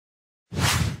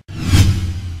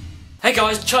Hey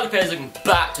guys, Charlie Players looking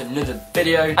back to another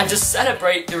video, and to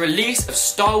celebrate the release of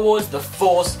Star Wars The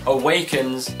Force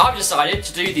Awakens, I've decided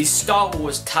to do the Star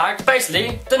Wars Tag.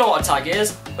 Basically, don't know what a tag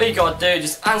is, all you gotta do is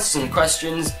just answer some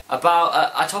questions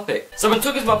about a topic. So I've been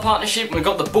talking to my partnership and we've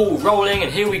got the ball rolling,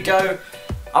 and here we go.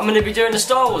 I'm going to be doing the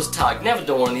Star Wars Tag. Never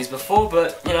done one of these before,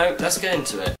 but you know, let's get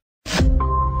into it.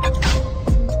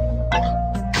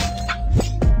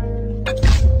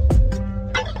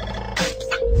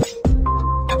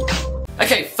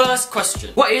 Okay, first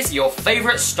question. What is your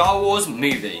favourite Star Wars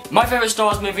movie? My favourite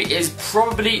Star Wars movie is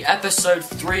probably episode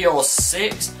 3 or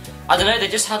 6. I don't know, they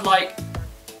just had like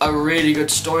a really good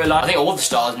storyline. I think all the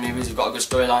Star Wars movies have got a good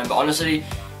storyline, but honestly,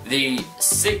 the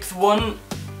 6th one,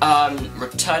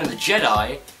 Return of the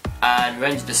Jedi and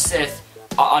Revenge of the Sith,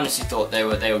 I honestly thought they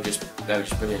were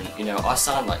just brilliant. You know, I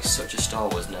sound like such a Star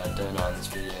Wars nerd, don't I, in this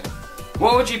video?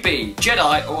 What would you be,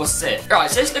 Jedi or Sith? Right,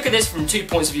 so let's look at this from 2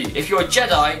 points of view. If you're a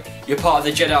Jedi, you're part of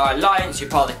the Jedi Alliance, you're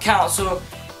part of the Council,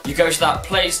 you go to that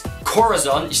place,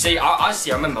 Coruscant. You see, I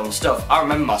remember my stuff. I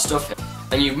remember my stuff here.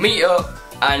 And you meet up,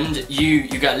 and you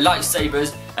get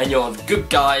lightsabers, and you're the good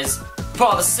guys.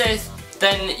 Part of the Sith,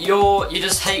 then you're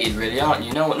just hated, really, aren't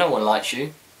you? No one likes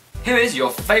you. Who is your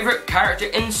favourite character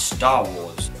in Star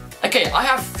Wars? Okay, I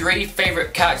have 3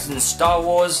 favourite characters in Star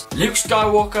Wars. Luke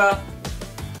Skywalker.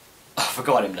 I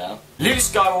forgot him now. Luke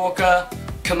Skywalker,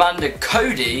 Commander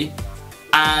Cody,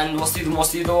 and what's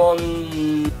the other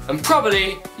one? And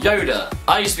probably Yoda.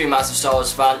 I used to be a massive Star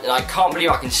Wars fan, and I can't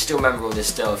believe I can still remember all this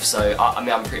stuff, so I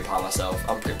mean, I'm pretty proud of myself.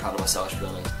 I'm pretty proud of myself, to be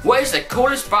honest. What is the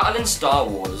coolest battle in Star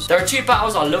Wars? There are 2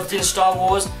 battles I loved in Star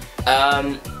Wars.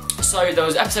 So there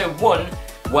was episode 1,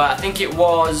 where I think it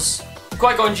was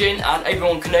Qui-Gon Jinn and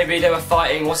Obi-Wan Kenobi. They were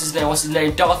fighting, what's his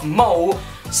name, Darth Maul.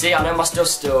 See, I know my stuff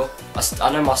still. I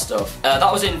know my stuff.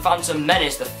 That was in Phantom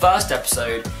Menace, the first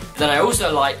episode. But then I also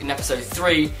like in episode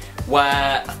 3,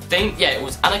 where I think, yeah, it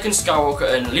was Anakin Skywalker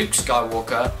and Luke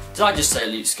Skywalker. Did I just say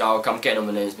Luke Skywalker? I'm getting all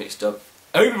my names mixed up.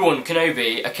 Obi-Wan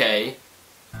Kenobi, okay.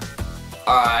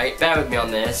 Alright, bear with me on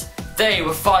this. They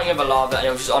were fighting over lava, and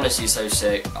it was just honestly so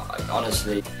sick.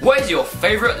 Honestly. What is your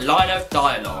favourite line of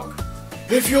dialogue?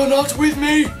 If you're not with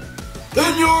me,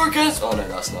 then you're against. Oh no,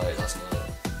 that's not it. That's not it.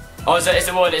 Oh, so it's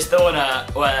the one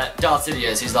where Darth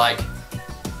Sidious, he's like,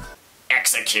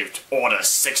 execute Order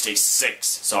 66.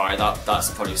 Sorry,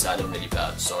 that's probably sounded really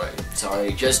bad.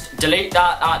 Sorry. Just delete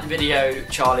that out the video,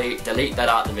 Charlie. Delete that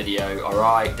out the video.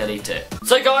 Alright, delete it.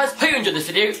 So guys, hope you enjoyed this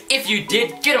video. If you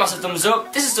did, give it a massive thumbs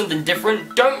up. This is something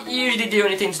different. Don't usually do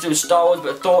anything to do with Star Wars,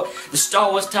 but I thought the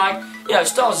Star Wars Tag, you know,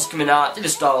 Star Wars is coming out, did a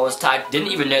Star Wars Tag, didn't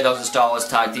even know there was a Star Wars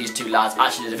Tag. These 2 lads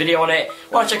actually did a video on it.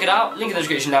 Want to check it out? Link in the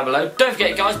description down below. Don't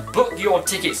forget guys, book your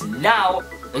tickets now.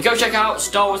 And go check out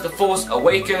Star Wars The Force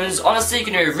Awakens. Honestly, you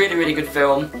can do a really, really good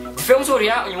film. The film's already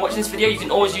out when you're watching this video. You can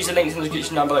always use the links in the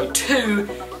description down below to,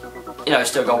 you know,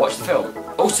 still go watch the film.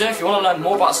 Also, if you want to learn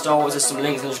more about Star Wars, there's some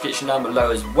links in the description down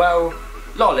below as well.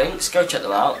 Lot of links, go check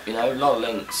them out, you know, lot of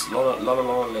links. Lot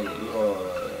of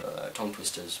links. Tongue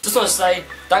twisters. Just want to say,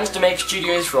 thanks to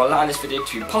MakerStudios for allowing this video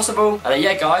to be possible. And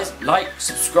yeah guys, like,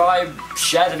 subscribe,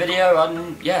 share the video,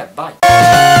 and yeah, bye.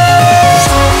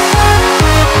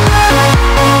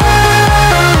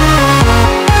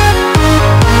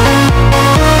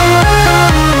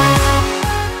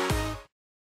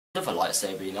 A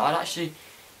lightsaber, you know, I'd actually...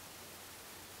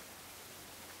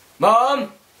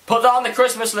 Mom! Put that on the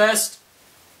Christmas list!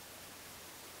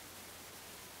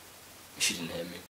 She didn't hear me.